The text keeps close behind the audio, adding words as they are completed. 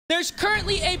There's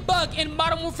currently a bug in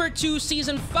Modern Warfare 2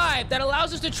 Season 5 that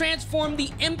allows us to transform the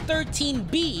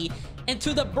M13B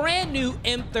into the brand new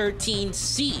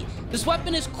M13C. This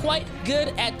weapon is quite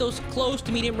good at those close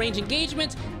to medium range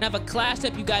engagements and have a class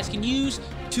that you guys can use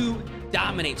to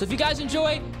dominate. So if you guys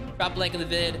enjoy, drop a like in the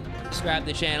vid, subscribe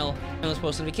to the channel, and let's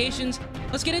post notifications.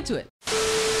 Let's get into it.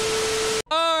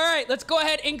 All right, let's go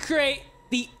ahead and create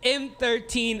the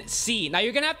M13C. Now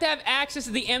you're gonna have to have access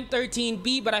to the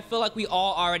M13B, but I feel like we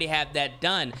all already have that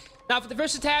done. Now for the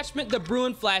first attachment, the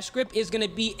Bruin Flash Grip is gonna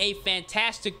be a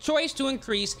fantastic choice to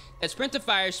increase that sprint to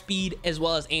fire speed as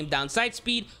well as aim down sight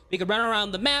speed. We can run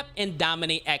around the map and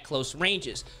dominate at close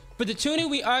ranges. For the tuning,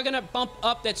 we are gonna bump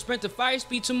up that sprint to fire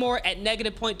speed some more at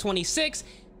negative 0.26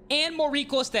 and more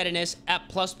recoil steadiness at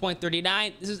plus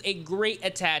 0.39. This is a great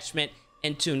attachment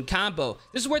and tune combo.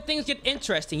 This is where things get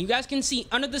interesting. You guys can see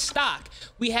under the stock,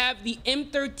 we have the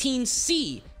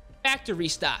M13C factory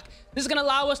stock. This is gonna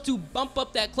allow us to bump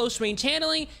up that close range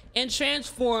handling and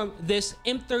transform this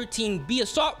M13B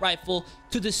assault rifle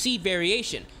to the C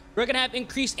variation. We're gonna have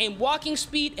increased aim walking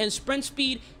speed and sprint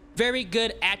speed, very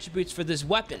good attributes for this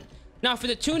weapon. Now for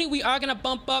the tuning, we are gonna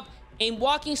bump up aim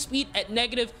walking speed at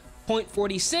negative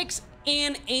 0.46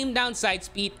 and aim down sight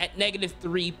speed at negative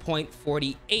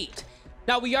 3.48.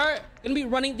 Now we are going to be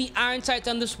running the iron sights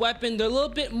on this weapon. They're a little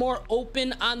bit more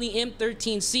open on the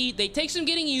M13C. They take some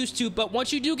getting used to, but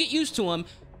once you do get used to them,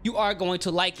 you are going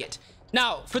to like it.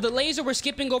 Now for the laser, we're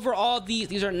skipping over all these.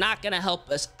 These are not going to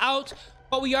help us out,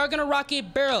 but we are going to rock a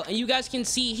barrel. And you guys can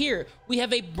see here, we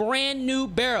have a brand new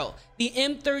barrel, the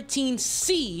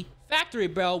M13C factory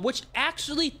barrel, which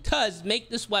actually does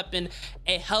make this weapon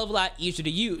a hell of a lot easier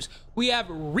to use. We have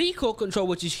recoil control,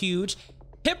 which is huge,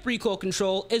 hip recoil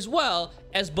control, as well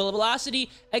as bullet velocity,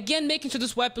 again making sure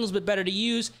this weapon is a bit better to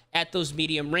use at those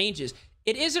medium ranges.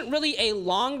 It isn't really a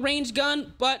long range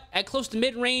gun, but at close to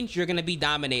mid range you're going to be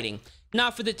dominating.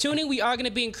 Now for the tuning, we are going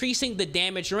to be increasing the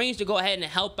damage range to go ahead and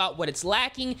help out what it's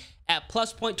lacking at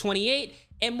plus 0.28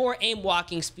 and more aim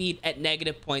walking speed at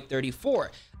negative 0.34.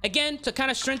 Again, to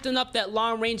kind of strengthen up that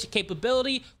long range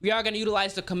capability, we are going to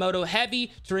utilize the Komodo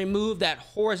Heavy to remove that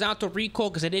horizontal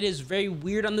recoil because it is very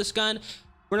weird on this gun.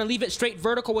 We're going to leave it straight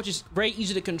vertical, which is very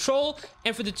easy to control.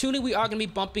 And for the tuning, we are going to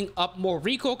be bumping up more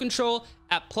recoil control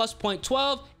at plus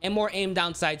 0.12 and more aim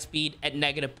down sight speed at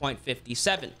negative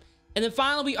 0.57. And then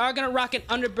finally, we are going to rock an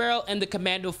underbarrel, and the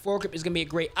Commando foregrip is going to be a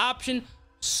great option,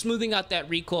 smoothing out that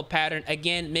recoil pattern.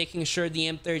 Again, making sure the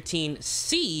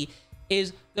M13C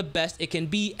is the best it can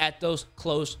be at those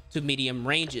close to medium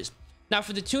ranges. Now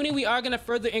for the tuning, we are going to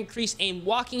further increase aim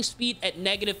walking speed at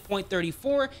negative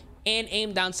 0.34 and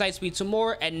aim down sight speed some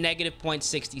more at negative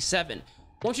 0.67.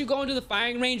 Once you go into the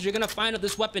firing range, you're going to find out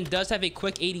this weapon does have a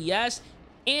quick ADS,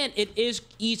 and it is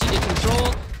easy to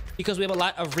control because we have a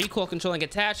lot of recoil controlling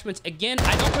attachments. Again,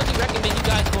 I don't really recommend you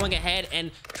guys going ahead and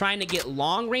trying to get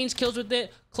long range kills with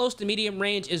it. Close to medium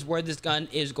range is where this gun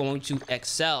is going to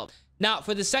excel. Now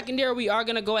for the secondary, we are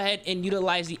going to go ahead and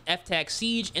utilize the FTAC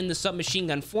Siege in the submachine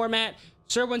gun format,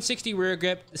 SIR 160 rear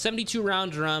grip, the 72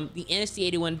 round drum, the NST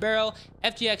 81 barrel,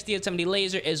 FGX D70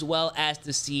 laser, as well as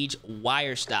the Siege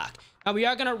wire stock. Now we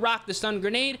are going to rock the stun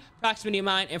grenade, proximity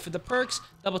mine, and for the perks,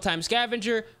 double time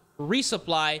scavenger,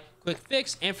 resupply, quick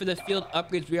fix, and for the field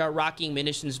upgrades, we are rocking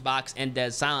munitions box and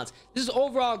dead silence. This is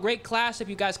overall a great class if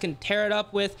you guys can tear it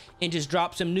up with and just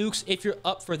drop some nukes if you're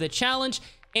up for the challenge.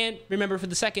 And remember, for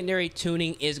the secondary,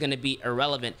 tuning is going to be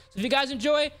irrelevant. So if you guys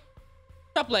enjoy,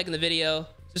 drop a like in the video,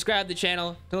 subscribe to the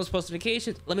channel, turn on post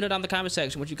notifications. Let me know down in the comment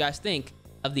section what you guys think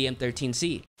of the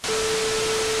M13C.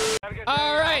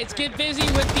 All right, let's get busy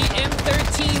with the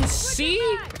M13C.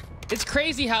 It's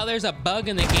crazy how there's a bug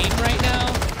in the game right now.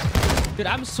 Dude,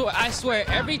 I swear,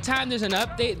 every time there's an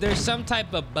update, there's some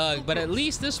type of bug. But at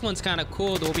least this one's kind of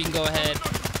cool, though. We can go ahead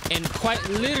and quite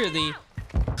literally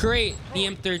create the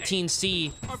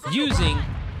M13C using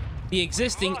the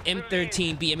existing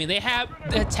M13B. I mean, they have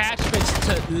the attachments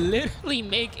to literally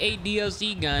make a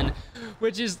DLC gun,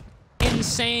 which is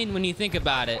insane when you think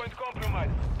about it.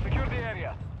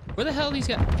 Where the hell are these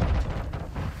guys?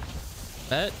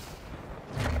 That?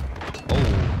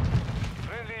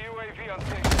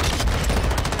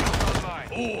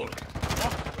 Oh.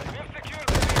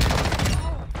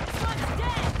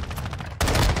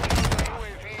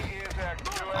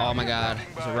 Oh my god,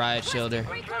 there's a riot shielder.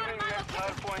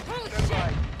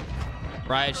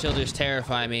 Riot shielders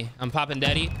terrify me. I'm popping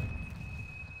Daddy.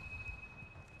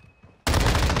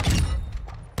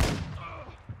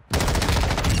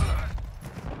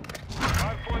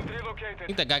 I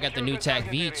think that guy got the new TAC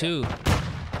V too.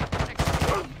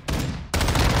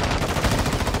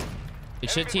 Good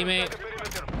shit, teammate.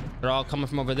 They're all coming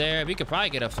from over there. We could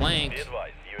probably get a flank. Be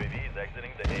advised, UAV is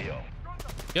exiting the AO.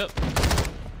 Yep.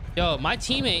 Yo, my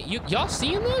teammate, y'all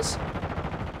seeing this?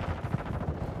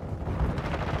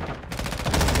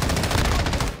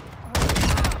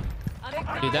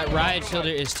 Dude, that riot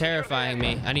shielder is terrifying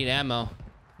me. I need ammo.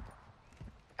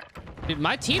 Dude,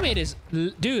 my teammate is...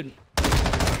 Dude.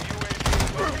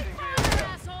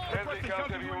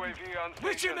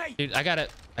 Dude, I gotta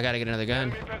get another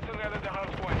gun.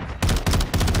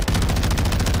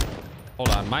 Hold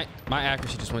on, my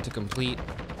accuracy just went to complete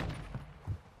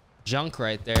junk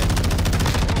right there.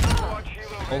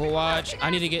 Overwatch.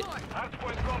 I need to get...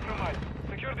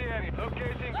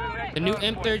 The new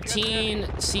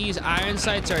M13C's iron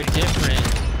sights are different.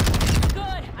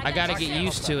 I gotta get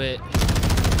used to it.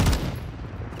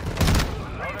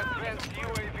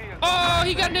 Oh,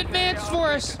 he got an advance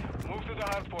for us. Move to the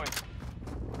hard point.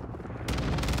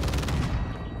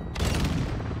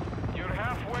 You're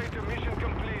halfway to mission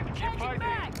complete. Keep fighting.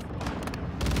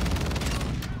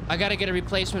 I gotta get a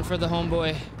replacement for the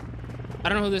homeboy. I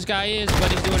don't know who this guy is, but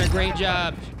he's doing a great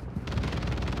job.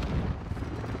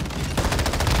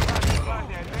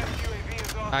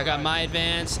 I got my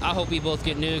advance. I hope we both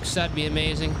get nukes. That'd be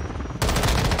amazing.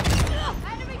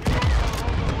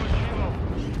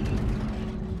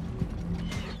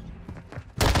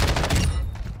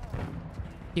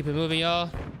 Keep it moving,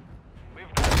 y'all.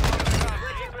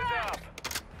 I'm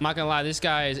not gonna lie, this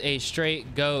guy is a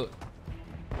straight goat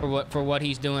for what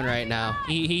he's doing right now.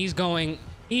 He is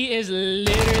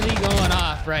literally going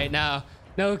off right now.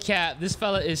 No cap. This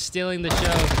fella is stealing the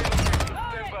show.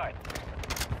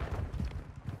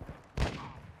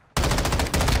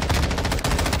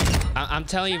 I'm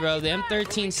telling you, bro, the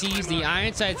M13Cs, the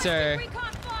iron sights they're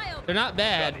not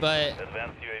bad, but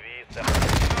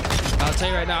I'll tell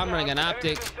you right now, I'm running an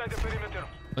optic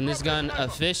when this gun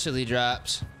officially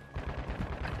drops.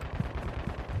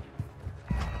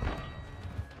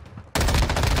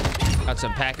 Got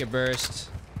some packet bursts.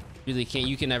 Really can't,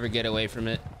 you can never get away from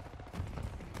it.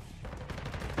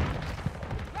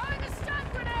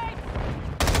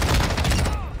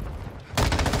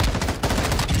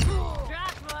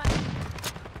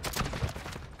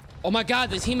 Oh my God,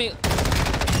 the teammate.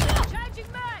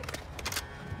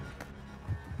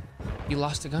 He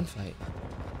lost a gunfight.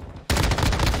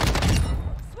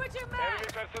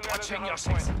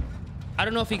 I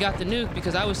don't know if he got the nuke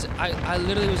because I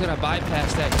literally was gonna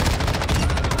bypass that.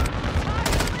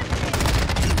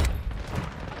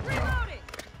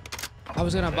 I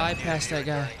was gonna bypass that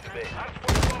guy.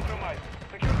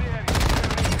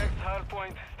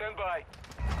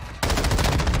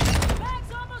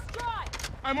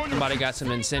 Somebody got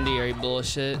some incendiary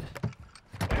bullshit.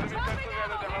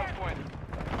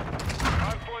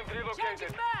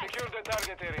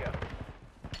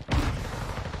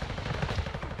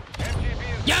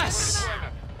 Yes!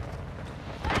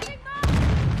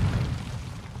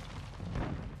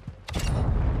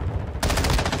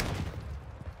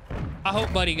 I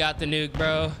hope Buddy got the nuke,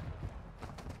 bro.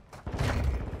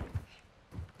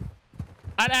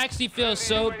 I'd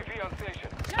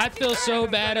feel so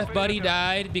bad if Buddy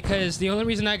died because the only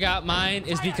reason I got mine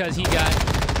is because he got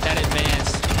that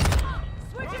advance.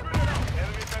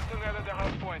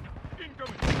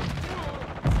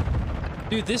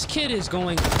 Dude, this kid is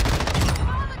going...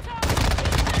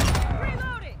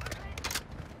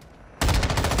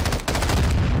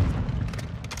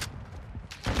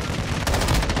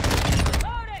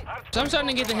 So I'm starting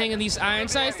to get the hang of these iron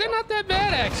sights. They're not that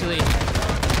bad, actually.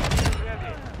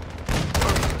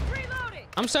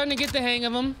 I'm starting to get the hang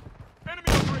of them.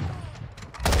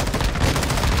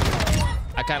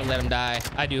 I kind of let him die.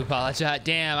 I do apologize.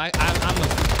 Damn, I'm a...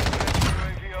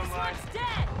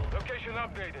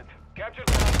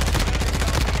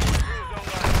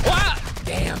 Wow!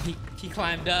 Damn, he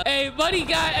climbed up. Hey, Buddy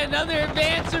got another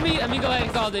advance for me. Let me go ahead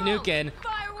and call the nuke in.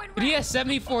 But he has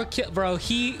 74 kills, bro.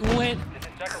 He went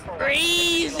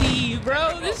crazy,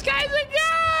 bro. This guy's a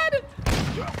god.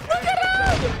 Look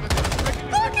at him.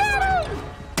 Look at him.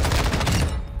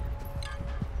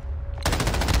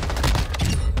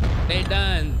 They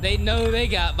done. They know they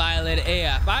got violated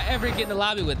AF. If I ever get in the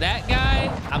lobby with that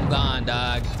guy, I'm gone,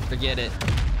 dog. Forget it.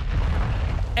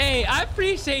 Hey, I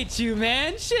appreciate you,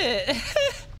 man. Shit.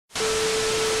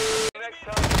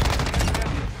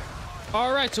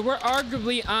 All right, so we're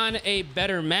arguably on a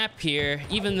better map here,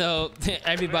 even though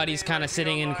everybody's kind of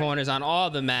sitting in corners on all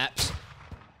the maps.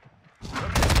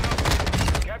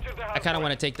 I kind of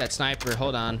want to take that sniper.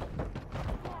 Hold on.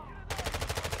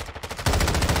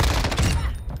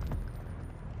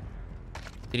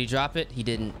 Did he drop it? He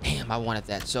didn't. Damn, I wanted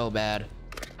that so bad.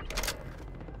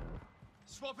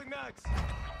 Swapping mags.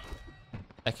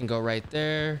 That can go right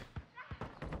there.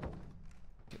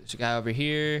 Okay, there's a guy over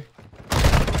here.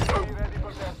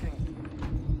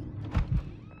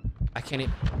 I can't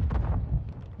even...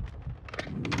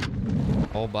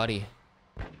 Oh, buddy.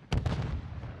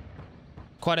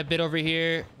 Quite a bit over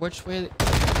here. Which way?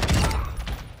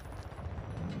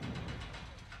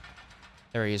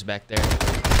 There he is back there.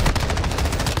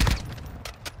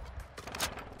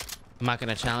 I'm not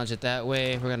gonna challenge it that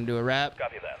way. We're gonna do a wrap.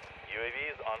 Copy that.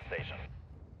 UAV is on station.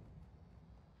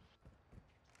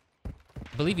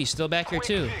 I believe he's still back here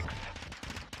too.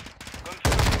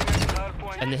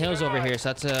 And the hill's over here, so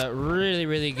that's a really,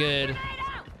 really good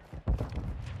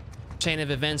chain of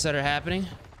events that are happening.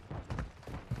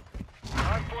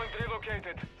 Hardpoint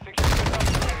relocated. Secure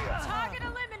the area. Target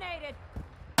eliminated.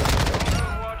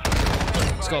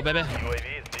 Let's go, baby.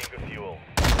 UAV is being fuel.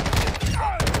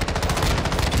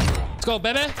 Let's go,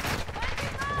 baby.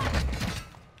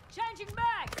 Changing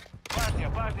back.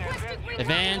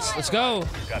 Advance. Let's go.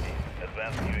 Copy.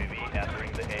 Advanced UAV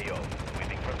entering the AO.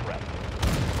 Waiting for threat.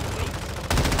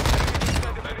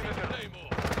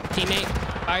 Teammate,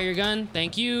 fire your gun.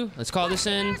 Thank you. Let's call this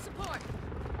in.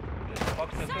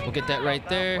 We'll get that right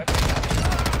there.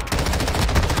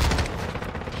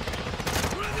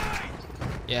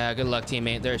 Yeah, good luck,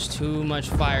 teammate. There's too much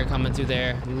fire coming through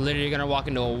there. Literally gonna walk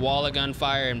into a wall of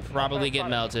gunfire and probably get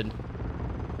melted.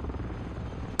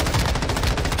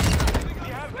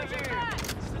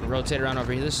 Rotate around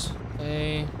over here this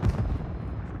way.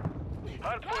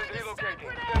 Hardpoint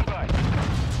relocating. Stand by.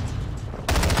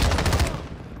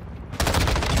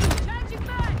 Changing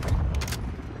back.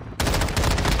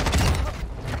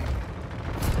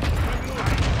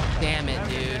 Damn it,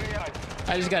 dude.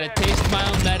 I just gotta taste my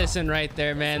own medicine right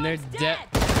there, man. There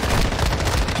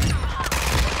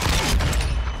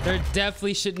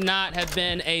definitely should not have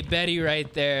been a Betty right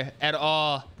there at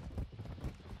all.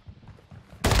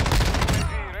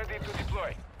 Ready to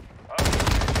deploy.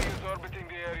 UAV is orbiting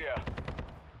the area.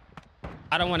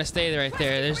 I don't want to stay right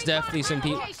there. There's definitely some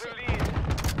people.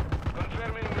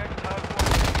 Confirming next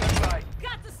hardpoint. Stand by.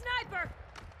 Got the sniper.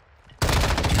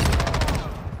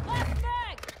 Left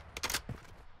mag.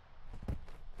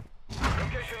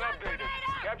 Location updated.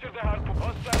 Capture the hardpoint.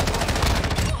 Hostile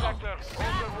sector.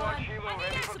 Overwatch helo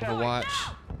ready for Overwatch.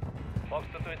 Fox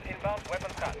 2 is inbound.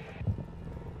 Weapons cut.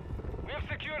 We've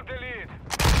secured the lead.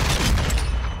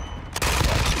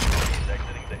 He's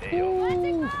exiting the AO.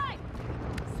 Planting mine.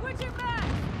 Switching back.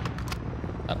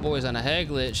 That boy's on a head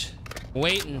glitch.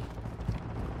 Waiting.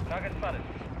 Target spotted.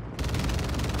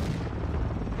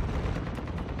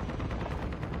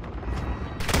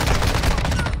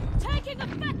 Taking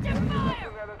effective fire.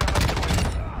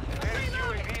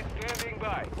 UAV standing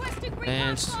by. Requesting recon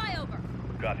Advance. flyover.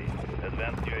 Copy.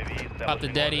 Advanced UAV Pop the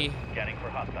daddy. scanning for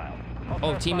hostile.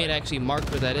 Oh, teammate actually marked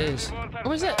where that is. Where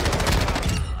was that?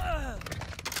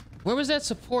 Where was that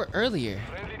support earlier?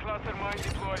 Friendly cluster mine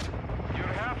deployed. You're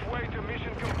halfway to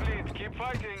mission complete. Keep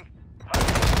fighting.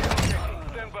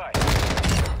 Stand by.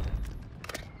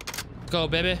 Go,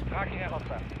 baby. Tracking a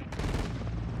hostile.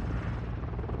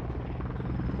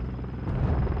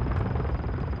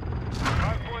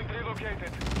 Hardpoint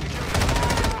relocated. Secure the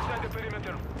inside the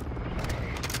perimeter.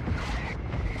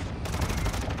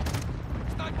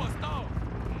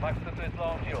 Fox 2 is low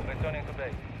on fuel. Returning to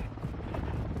base.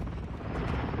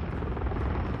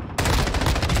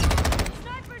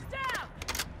 Sniper's down.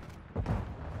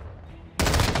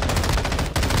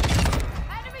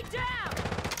 Enemy down.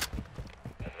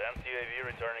 Advanced UAV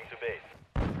returning to base.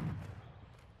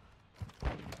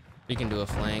 You can do a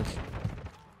flank.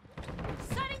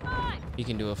 Setting mine. You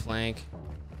can do a flank.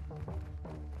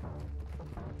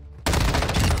 Got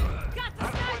the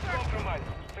Hardpoint sniper. compromised.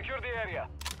 Secure the area.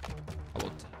 I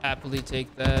will happily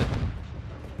take that.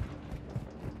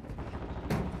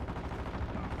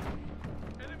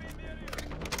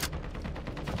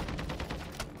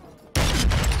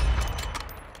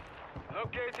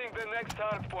 Locating the next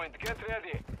hardpoint. Get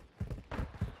ready.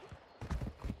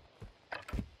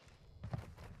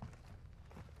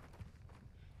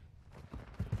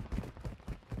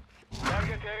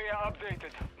 Target area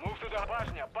updated. Move to the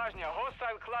Bajnia.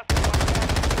 Hostile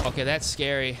cluster. Okay, that's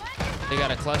scary. They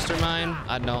got a cluster mine.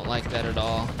 I don't like that at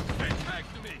all. Run on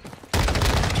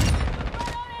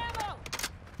ammo.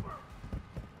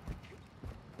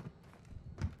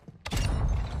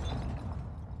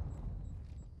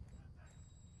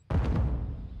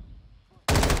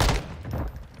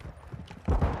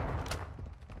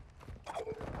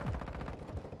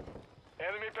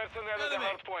 Enemy personnel at the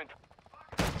hardpoint.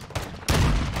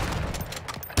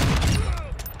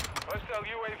 Hostile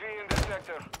UAV in the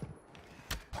sector.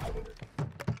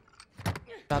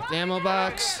 Drop the ammo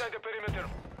box. Inside the perimeter.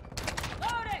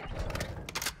 Loading.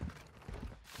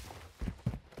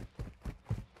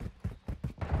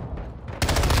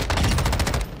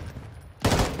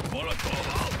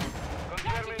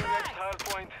 Confirming next hard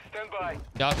point. Stand by.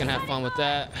 Y'all can have fun with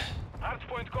that. Hard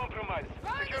point compromised.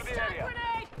 Throwing Secure a the stun area.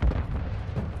 grenade.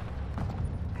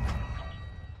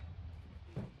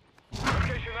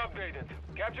 Location updated.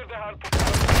 Capture the hard point.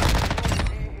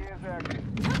 He is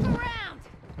active. Look around.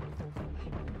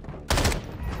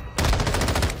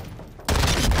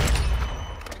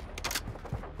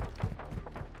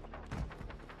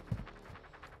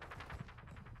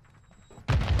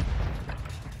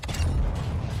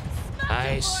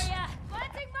 Nice. For ya.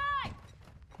 Planting mine.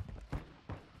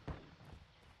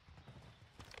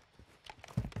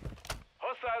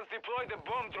 Hostiles deploy the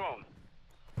bomb drone.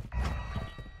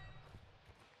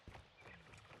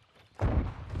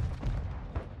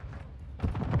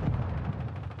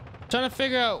 Trying to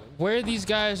figure out where these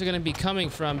guys are gonna be coming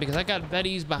from because I got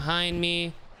Betty's behind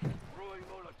me.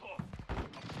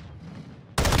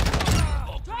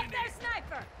 Drop their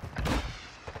sniper.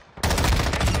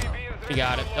 You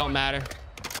got it. Don't matter.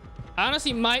 I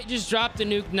honestly might just drop the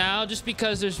nuke now just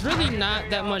because there's really not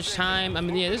that much time. I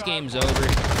mean, yeah, this game's over.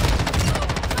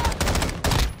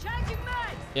 Charging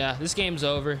mine. Yeah, this game's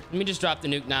over. Let me just drop the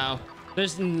nuke now.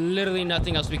 There's literally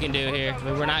nothing else we can do here.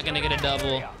 We're not gonna get a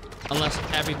double unless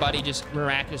everybody just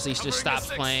miraculously just stops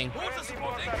playing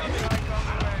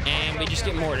and we just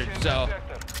get mortared. So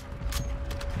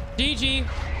GG.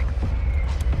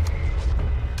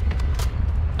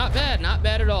 Not bad, not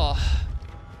bad at all.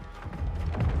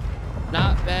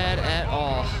 Not bad at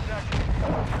all.